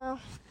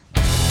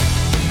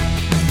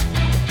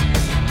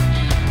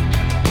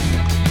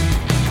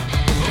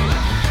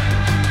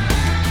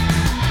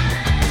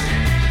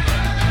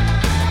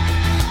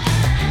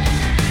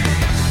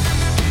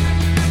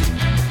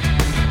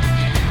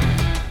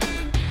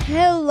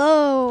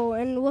Hello,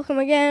 and welcome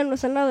again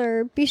with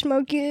another Beast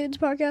Mode Kids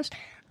podcast.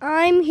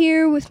 I'm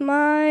here with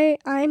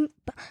I'm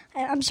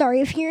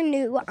sorry if you're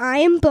new. I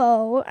am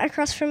Bo.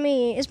 Across from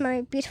me is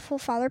my beautiful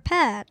father,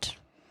 Pat.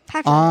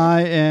 Patrick.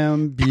 I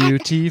am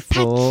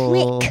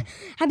beautiful. Patrick.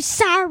 I'm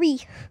sorry.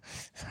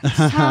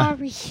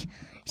 Sorry.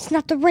 It's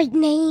not the right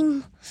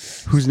name.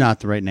 Who's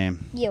not the right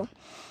name? You.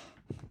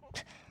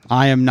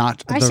 I am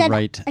not the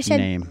right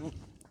name.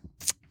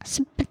 It's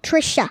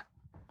Patricia.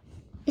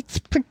 It's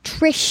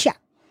Patricia.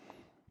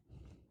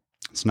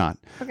 It's not.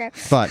 Okay.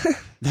 But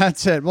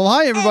that's it. Well,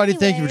 hi, everybody.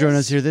 Thank you for joining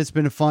us here. It's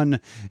been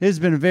it's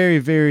been a very,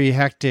 very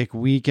hectic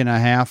week and a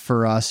half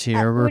for us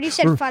here. When you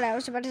said fun, I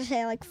was about to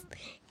say,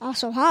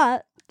 also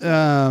hot.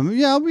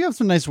 Yeah, we have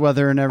some nice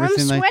weather and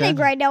everything like that. I'm sweating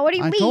right now. What do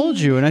you mean?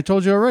 I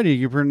told you already.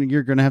 You're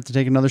going to have to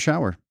take another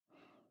shower.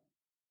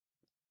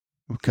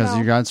 Because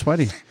you got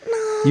sweaty.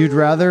 No. You'd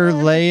rather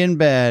lay in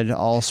bed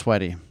all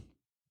sweaty.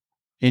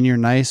 In your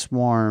nice,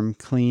 warm,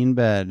 clean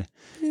bed.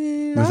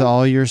 With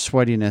all your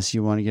sweatiness,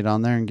 you want to get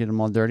on there and get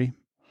them all dirty?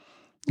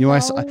 You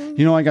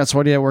know I got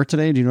sweaty at work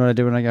today? Do you know what I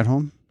did when I got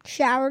home?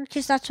 Showered,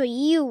 because that's what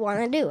you want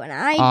to do, and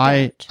I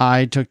don't.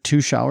 I took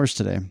 2 showers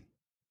today.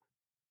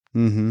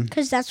 Mm-hmm.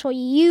 Because that's what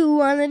you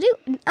want to do,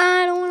 and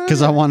I don't want to.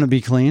 Because I want to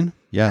be clean?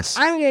 Yes.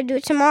 I'm going to do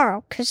it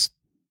tomorrow, because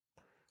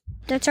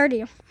that's our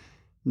deal.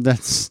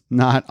 That's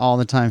not all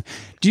the time.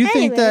 Do you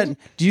think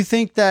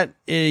that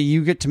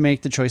you get to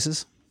make the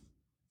choices?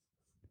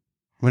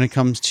 When it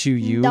comes to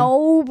you?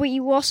 No, but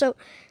you also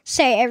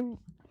say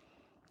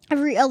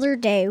every other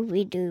day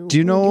we do. Do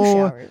you know?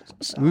 Showers,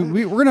 so.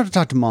 We're going to have to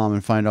talk to Mom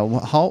and find out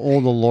how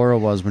old Laura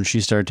was when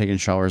she started taking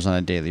showers on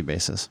a daily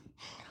basis.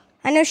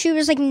 I know she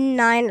was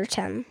 9 or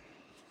 10.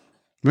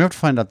 We have to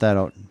find that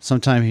out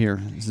sometime here.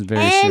 This is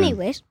very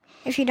Anyways, soon.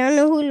 If you don't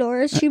know who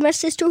Laura is, she's my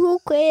sister who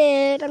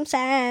quit. I'm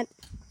sad.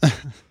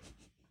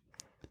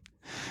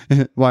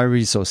 Why are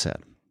you so sad?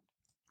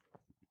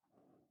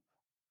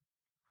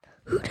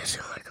 Who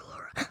doesn't like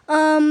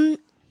Laura?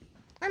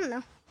 I don't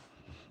know.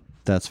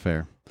 That's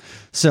fair.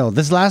 So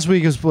this last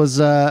week was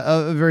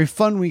a very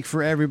fun week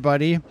for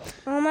everybody.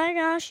 Oh my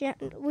gosh! Yeah,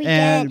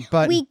 weekend.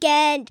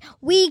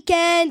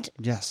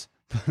 Yes,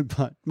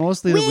 but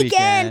mostly the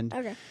weekend.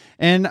 Okay.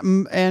 And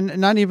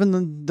not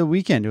even the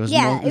weekend. It was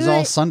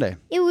all Sunday.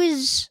 It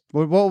was.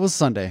 What was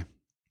Sunday?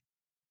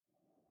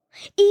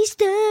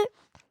 Easter.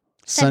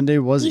 Sunday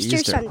was Easter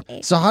Easter.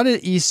 Sunday. So how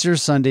did Easter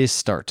Sunday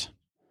start?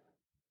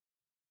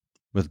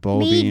 With Bo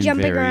being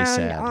very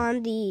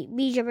sad.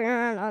 Me jumping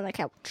around on the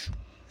couch.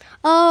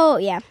 Oh,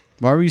 yeah.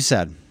 Why were you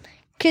sad?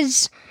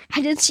 Because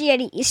I didn't see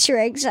any Easter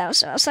eggs out,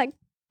 so I was like,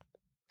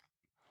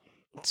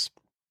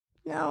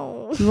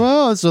 no.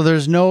 Well, so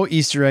there's no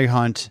Easter egg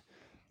hunt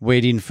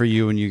waiting for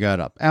you when you got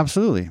up.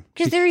 Absolutely.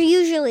 Because there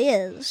usually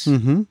is.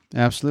 Mm-hmm.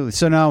 Absolutely.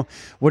 So now,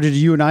 what did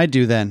you and I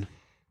do then?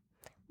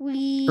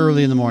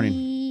 Early in the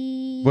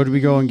morning. What did we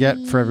go and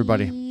get for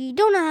everybody?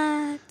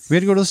 Donuts. We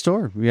had to go to the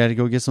store. We had to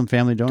go get some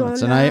family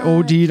donuts. And I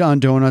OD'd on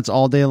donuts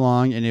all day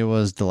long, and it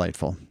was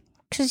delightful.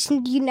 Because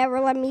you never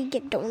let me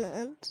get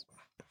donuts.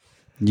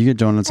 You get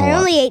donuts a lot. I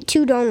only ate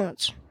 2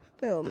 donuts.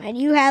 Boom. And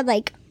you had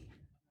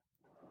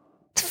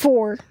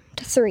 4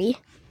 to 3.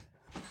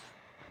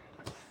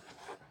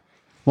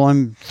 Well,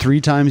 I'm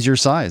 3 times your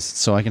size,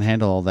 so I can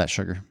handle all that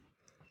sugar.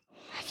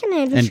 I can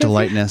handle and sugar.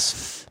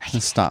 Delightness.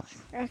 Let's stop.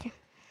 Okay.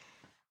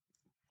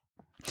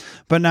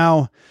 But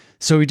now,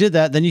 so we did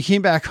that. Then you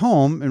came back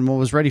home, and what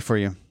was ready for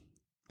you?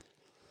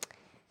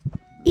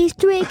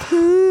 Easter egg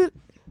hunt.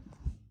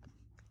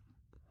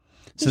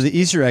 So the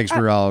Easter eggs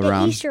were all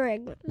around. The Easter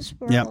eggs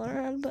were all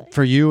around. But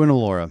for you and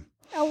Laura.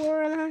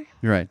 Laura and I.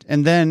 You're right.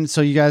 And then,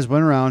 so you guys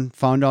went around,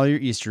 found all your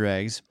Easter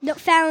eggs. No,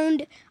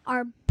 found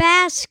our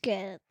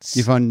baskets.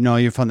 You found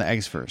the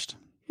eggs first.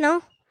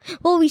 No?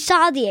 Well, we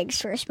saw the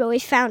eggs first, but we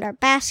found our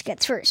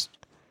baskets first.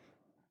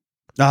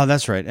 Oh,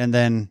 that's right. And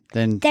then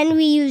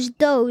we used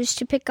those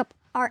to pick up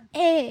our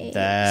eggs.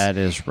 That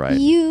is right.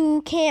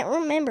 You can't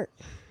remember.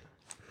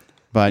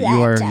 But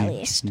you are. At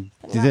least.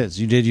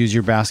 You did use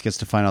your baskets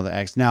to find all the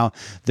eggs. Now,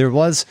 there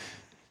was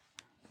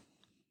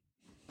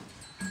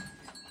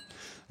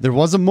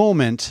a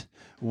moment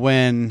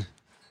when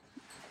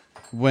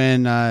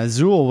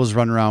Zool was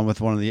running around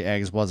with one of the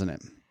eggs, wasn't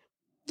it?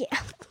 Yeah.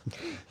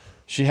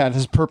 She had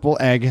his purple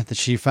egg that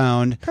she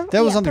found.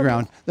 That was on the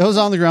ground. That was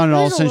on the ground, and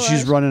all of a sudden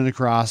she's running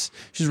across.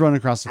 She's running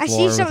across the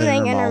floor with it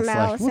in her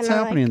mouth. What's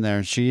happening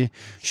there? She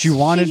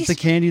wanted the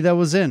candy that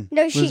was in.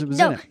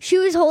 She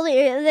was holding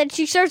it, and then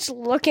she starts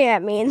looking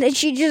at me, and then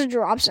she just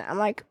drops it. I'm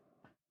like,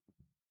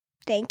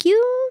 thank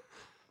you.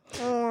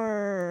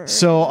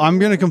 So I'm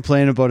going to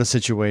complain about a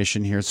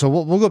situation here. So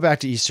we'll go back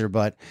to Easter,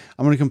 but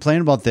I'm going to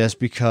complain about this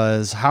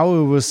because how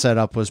it was set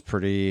up was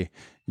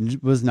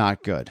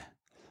not good.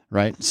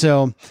 Right.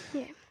 So,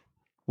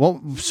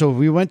 so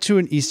we went to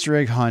an Easter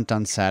egg hunt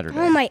on Saturday.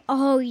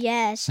 Oh,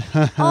 yes.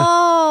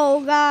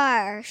 Oh,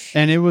 gosh.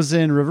 And it was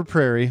in River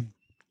Prairie.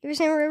 It was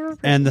in River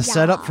Prairie. And the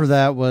setup for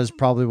that was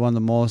probably one of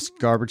the most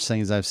garbage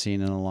things I've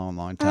seen in a long,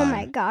 long time. Oh,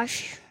 my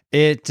gosh.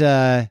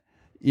 They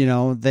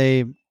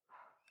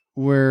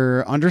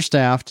were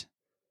understaffed.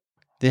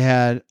 they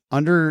had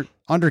under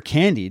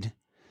candied.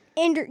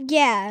 And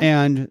yeah.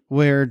 And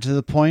where to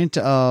the point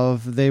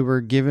of they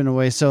were given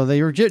away. So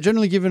they were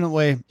generally given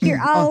away.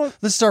 Here,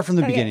 let's start from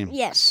the beginning.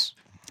 Yes.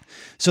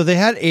 So they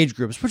had age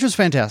groups, which was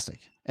fantastic,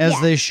 as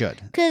they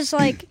should. Because,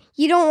 like,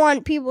 you don't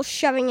want people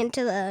shoving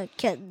into the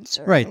kids.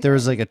 Right. There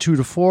was like a 2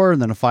 to 4,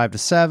 and then a 5 to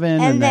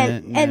 7.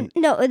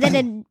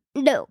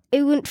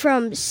 It went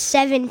from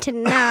 7 to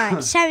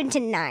 9. 7 to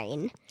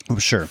 9. Oh,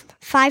 sure.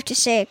 5 to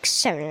 6,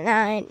 7 to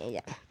 9.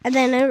 Yeah. And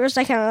then it was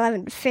like an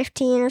 11 to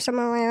 15 or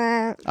something like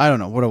that. I don't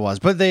know what it was,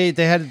 but they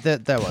had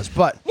that was.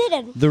 But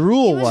the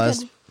rule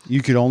was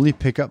you could only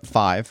pick up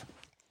 5.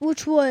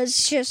 Which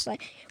was just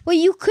like, well,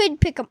 you could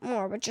pick up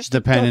more, but just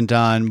dependent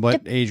on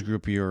what age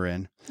group you were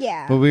in.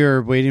 Yeah. But we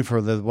were waiting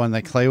for the one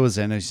that Clay was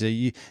in. And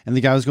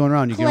the guy was going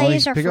around. You can only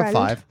pick up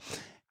 5.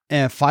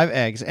 And 5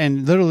 eggs,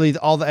 and literally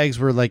all the eggs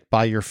were like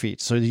by your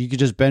feet, so you could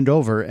just bend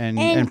over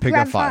and pick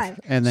up 5,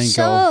 and then go.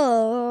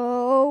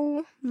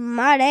 So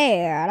my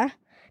dad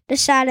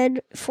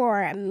decided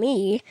for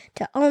me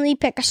to only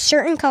pick a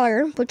certain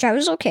color, which I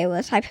was okay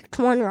with. I picked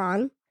one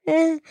wrong,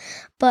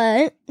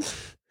 but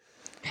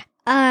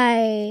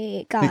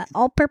I got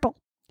all purple.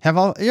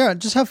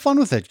 Just have fun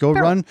with it. Go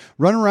run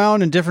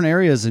around in different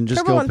areas and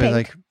just purple go and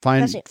like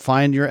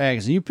find your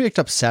eggs. And you picked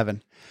up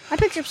 7. I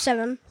picked up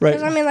 7. Right.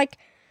 Because I mean, like,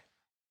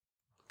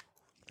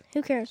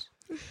 who cares?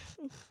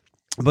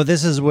 But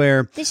this is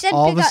where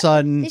all of a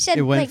sudden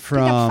it went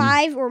from pick up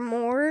 5 or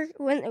more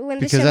when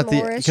they said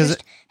more.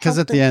 Because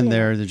at the end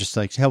they're just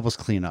like, help us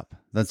clean up.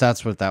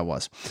 That's what that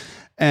was.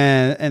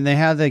 And they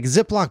had like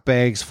Ziploc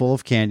bags full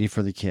of candy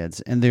for the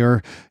kids, and they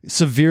were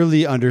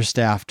severely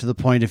understaffed to the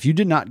point if you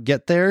did not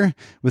get there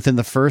within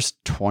the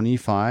first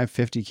 25,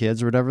 50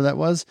 kids or whatever that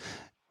was.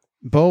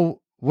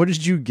 Bo, what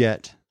did you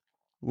get?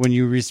 When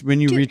you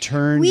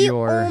returned we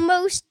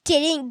almost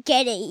didn't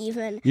get it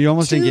even. You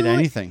almost didn't get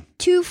anything.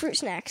 2 fruit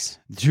snacks.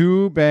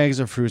 2 bags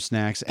of fruit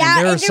snacks.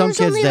 And there were some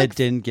kids that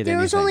didn't get anything.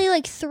 There was only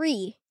like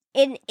 3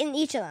 in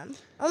each of them.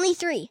 Only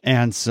 3.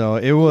 And so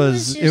it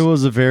was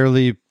a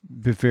very,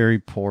 very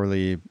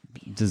poorly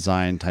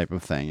designed type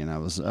of thing.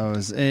 And we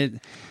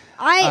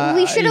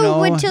should have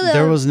went to the...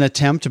 There was an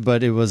attempt,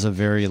 but it was a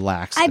very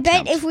lax attempt.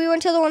 bet if we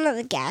went to the one at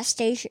the gas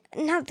station,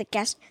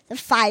 the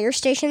fire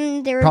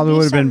station, there probably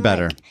would have been like,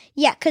 better.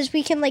 Yeah, because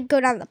we can like go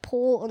down the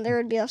pole and there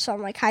would be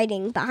some like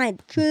hiding behind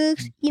the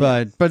trucks.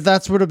 But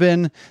that's would have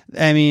been,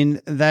 I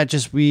mean, that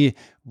just, we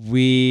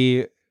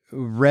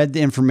read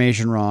the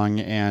information wrong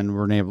and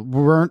we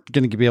weren't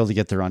going to be able to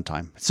get there on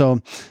time.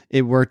 So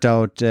it worked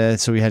out.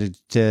 So we had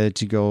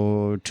to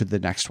go to the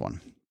next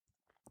one.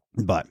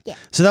 But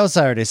so that was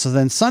Saturday. So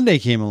then Sunday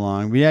came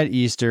along. We had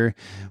Easter.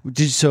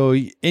 So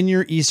in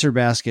your Easter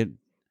basket,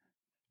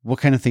 what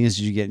kind of things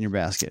did you get in your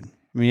basket? I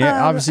mean,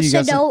 obviously you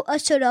got a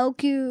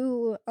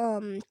Sudoku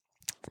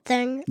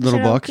thing.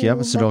 Little book. Yep, a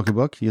Sudoku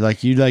book. You like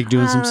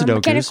doing some Sudokus.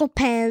 Mechanical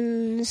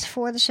pens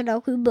for the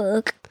Sudoku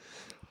book.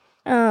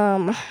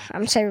 I'm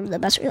saving the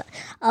best.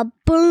 A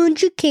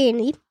bunch of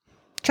candy,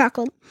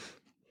 chocolate,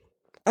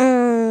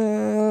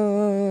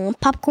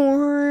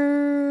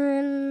 popcorn.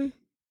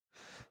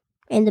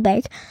 In the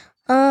bag.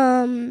 What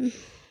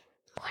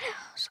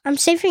else? I'm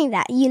saving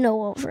that.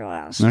 For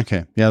what else?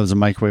 Okay. Yeah, it was a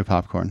microwave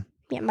popcorn.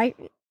 Yeah, and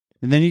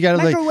then you got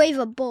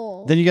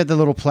microwavable. Then you got the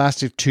little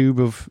plastic tube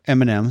of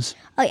M&Ms.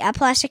 Oh yeah,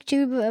 plastic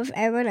tube of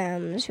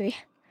M&Ms.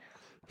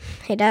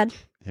 Hey, Dad.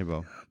 Hey,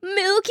 Bo.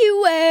 Milky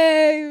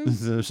Way.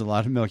 There's a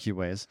lot of Milky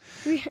Ways.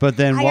 But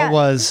then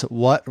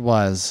what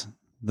was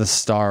the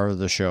star of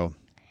the show?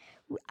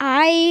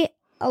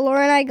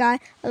 Laura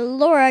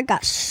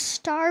got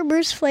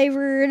Starburst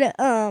flavored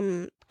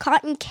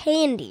cotton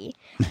candy.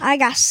 I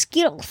got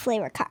Skittles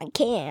flavored cotton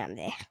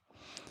candy.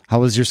 How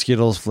was your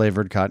Skittles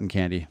flavored cotton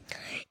candy?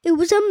 It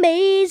was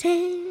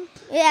amazing.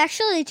 It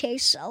actually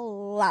tastes a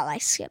lot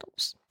like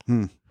Skittles.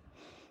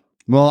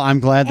 Well, I'm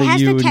glad that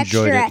you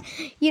enjoyed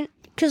it.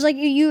 Because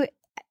you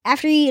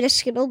after you eat a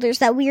Skittle, there's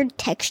that weird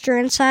texture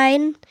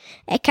inside.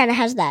 It kind of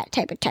has that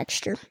type of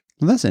texture.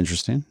 Well, that's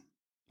interesting.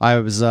 I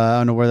was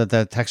unaware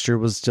that texture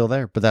was still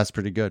there, but that's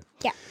pretty good.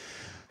 Yeah.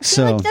 I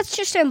feel like that's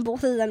just in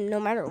both of them, no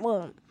matter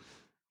what.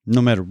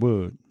 No matter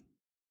what.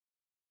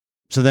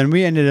 So then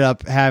we ended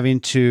up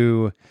having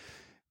to,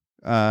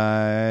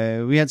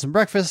 we had some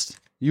breakfast.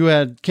 You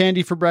had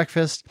candy for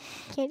breakfast.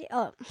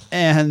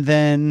 And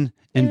then,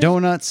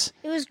 donuts.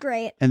 It was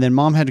great. And then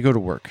Mom had to go to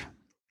work.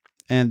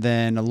 And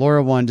then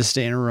Laura wanted to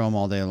stay in her room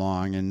all day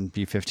long and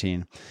be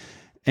 15.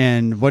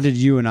 And what did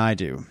you and I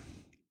do?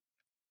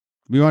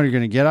 We were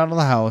going to get out of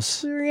the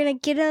house. We were going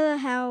to get out of the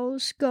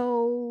house,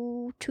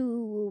 go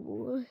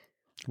to...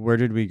 Where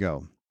did we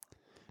go?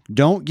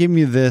 Don't give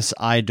me this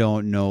I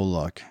don't know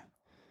look.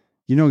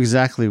 You know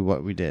exactly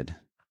what we did.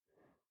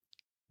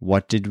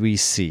 What did we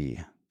see?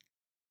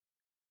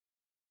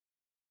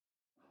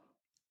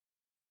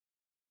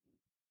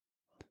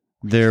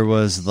 There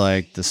was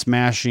like the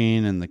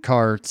smashing and the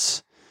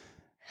carts.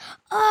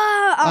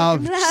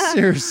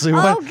 Seriously.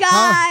 Oh,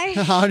 gosh.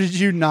 How did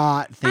you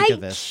not think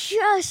of this?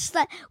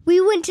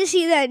 We went to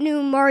see that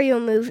new Mario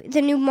movie,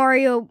 the new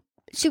Mario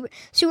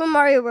Super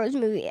Mario Bros.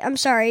 Movie. I'm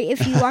sorry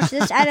if you watch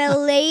this at a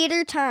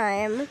later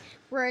time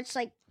where it's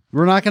like.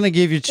 We're not going to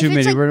give you too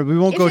many. We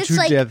won't go too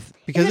depth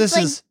because this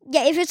is.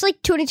 Yeah, if it's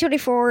like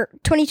 2024,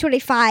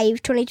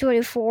 2025,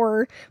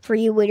 2024 for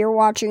you when you're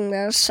watching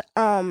this,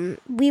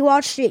 we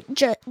watched it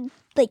just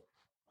like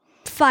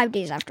 5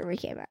 days after we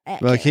came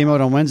out. Well, it came out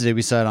on Wednesday.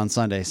 We saw it on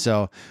Sunday,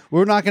 so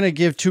we're not going to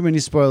give too many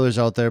spoilers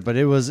out there. But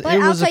it was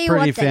a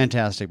pretty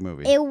fantastic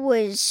movie. It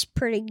was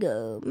pretty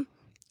good.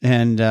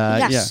 And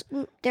yes,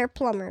 they're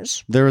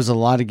plumbers. There was a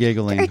lot of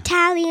giggling. They're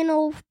Italian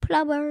old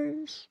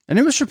plumbers. And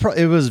it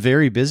was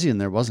very busy in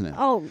there, wasn't it?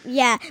 Oh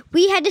yeah,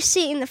 we had to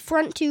sit in the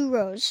front 2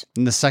 rows.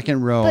 In the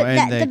second row,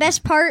 but the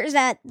best part is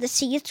that the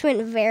seats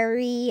went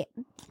very,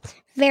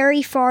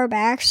 very far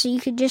back, so you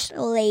could just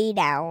lay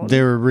down.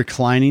 They were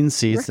reclining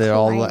seats. They're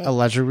all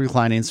electric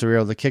reclining, so we were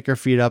able to kick our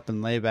feet up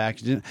and lay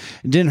back. It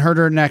didn't hurt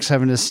our necks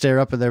having to stare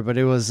up in there, but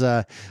it was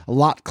a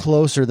lot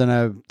closer than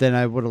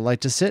I would have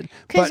liked to sit.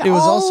 But it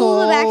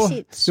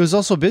was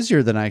also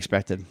busier than I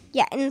expected.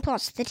 Yeah, and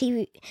plus the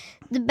TV.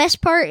 The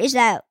best part is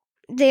that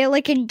they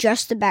like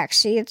adjust the back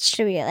seats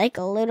to be like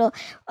a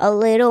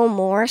little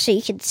more so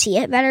you can see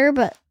it better,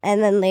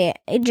 and then they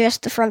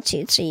adjust the front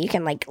seats so you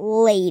can like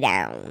lay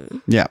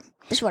down. Yeah.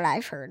 Is what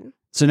I've heard.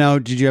 So now,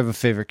 did you have a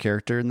favorite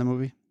character in the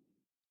movie?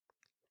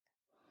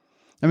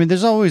 I mean,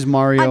 there's always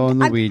Mario and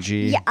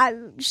Luigi. Yeah.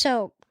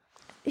 So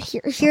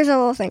here's a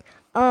little thing.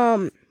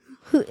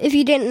 If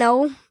you didn't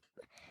know,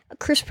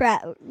 Chris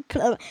Pratt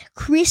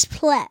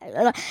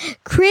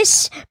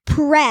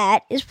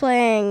is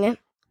playing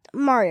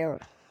Mario,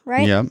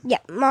 right? Yeah. Yeah,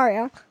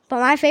 Mario.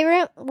 But my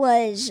favorite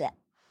was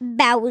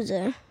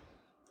Bowser.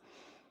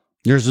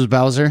 Yours was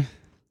Bowser?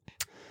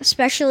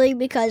 Especially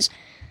because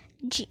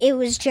it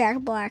was Jack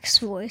Black's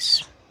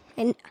voice.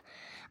 And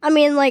I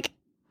mean, like,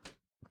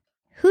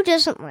 who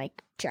doesn't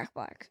like Jack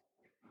Black?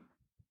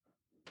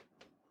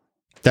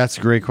 That's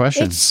a great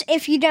question.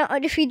 If you don't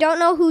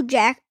know who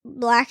Jack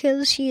Black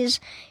is, he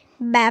is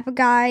Map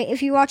Guy.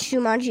 If you watch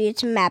Jumanji,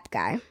 it's Map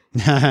Guy.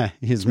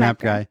 He's Map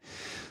Guy.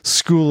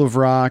 School of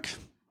Rock.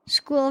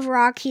 School of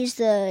Rock. He's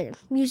the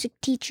music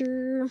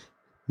teacher.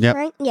 Yep.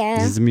 Right? Yeah.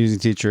 He's the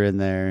music teacher in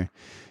there.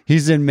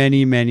 He's in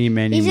many, many,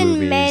 many movies. He's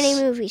in many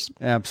movies.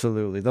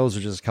 Absolutely. Those are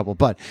just a couple.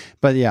 But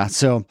yeah,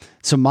 so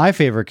my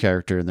favorite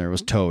character in there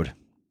was Toad.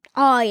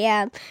 Oh,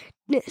 yeah.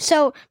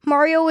 So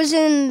Mario was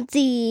in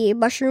the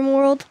mushroom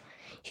world.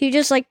 He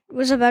just like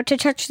was about to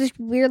touch this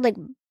weird like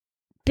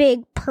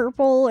big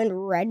purple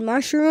and red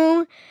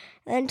mushroom.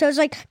 And Toad's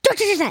like, don't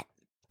touch that.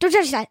 Don't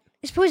touch that.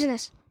 It's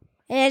poisonous.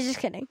 And just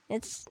kidding.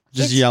 It's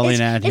yelling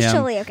at him. It's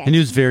totally okay. And he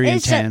was very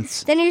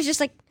intense. Then he was just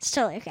like, it's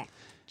totally okay.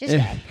 Just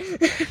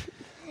kidding.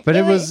 But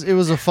it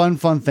was a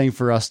fun thing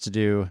for us to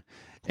do.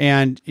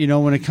 And, you know,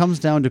 when it comes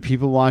down to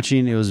people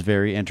watching, it was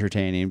very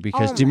entertaining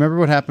because do you remember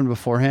what happened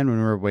beforehand when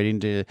we were waiting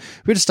we had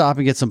to stop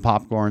and get some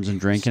popcorns and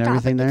drink and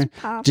everything there?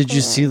 Did you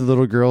see the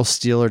little girl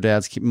steal her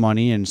dad's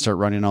money and start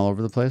running all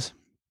over the place?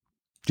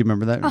 Do you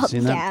remember that? Have you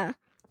seen that? Yeah.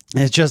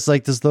 And it's just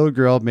like this little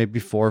girl, maybe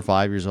 4 or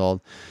 5 years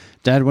old.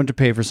 Dad went to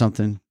pay for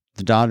something.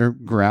 The daughter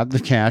grabbed the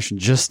cash and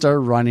just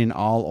started running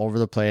all over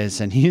the place.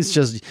 And he's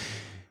just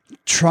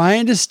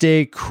trying to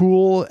stay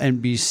cool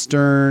and be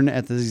stern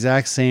at the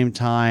exact same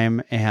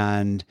time.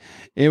 And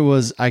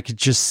I could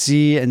just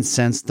see and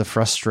sense the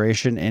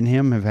frustration in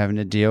him of having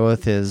to deal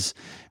with his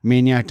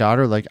maniac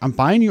daughter. Like, I'm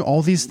buying you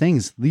all these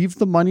things. Leave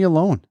the money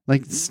alone.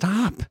 Like,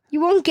 stop.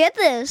 You won't get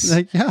this.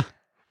 Like, yeah.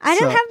 I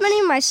don't have many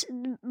of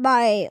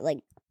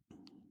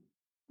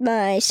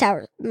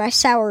my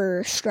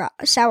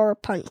sour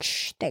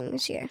punch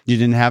things here. You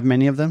didn't have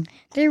many of them?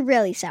 They're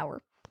really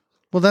sour.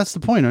 Well, that's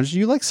the point.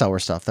 You like sour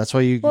stuff. That's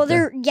why you. Well,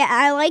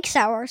 I like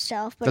sour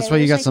stuff. But that's why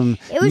you got some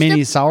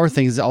mini sour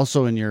things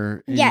also in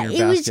your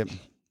basket.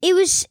 It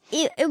was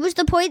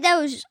the point that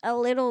was a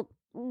little.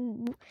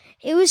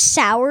 It was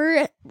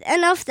sour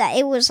enough that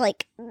it was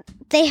like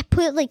they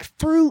put like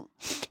fruit.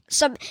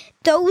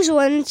 Those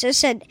ones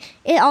it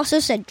also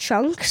said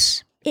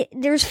chunks.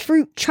 There's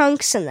fruit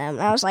chunks in them.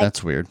 I was like,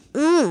 that's weird.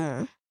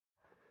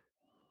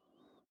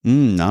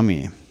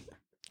 Nummy.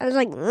 I was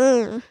like,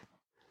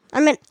 I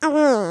meant,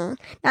 not,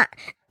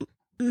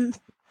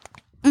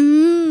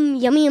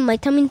 yummy in my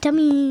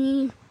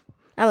tummy.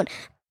 I went,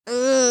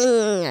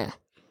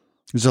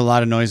 There's a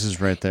lot of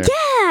noises right there.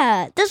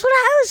 Yeah, that's what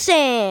I was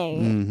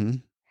saying. Mm-hmm.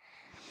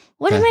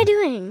 What am I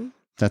doing?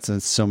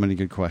 That's so many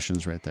good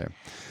questions right there.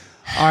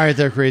 All right,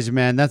 there, crazy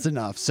man. That's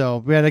enough. So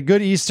we had a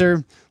good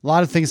Easter. A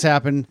lot of things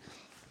happened.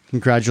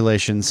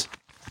 Congratulations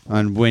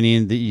on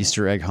winning the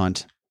Easter egg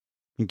hunt.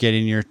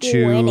 Getting your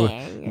two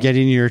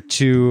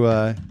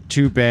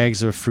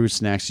bags of fruit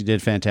snacks. You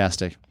did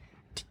fantastic.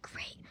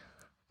 Great.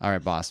 All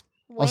right, boss.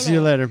 I'll see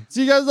you later.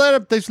 See you guys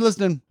later. Thanks for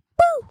listening.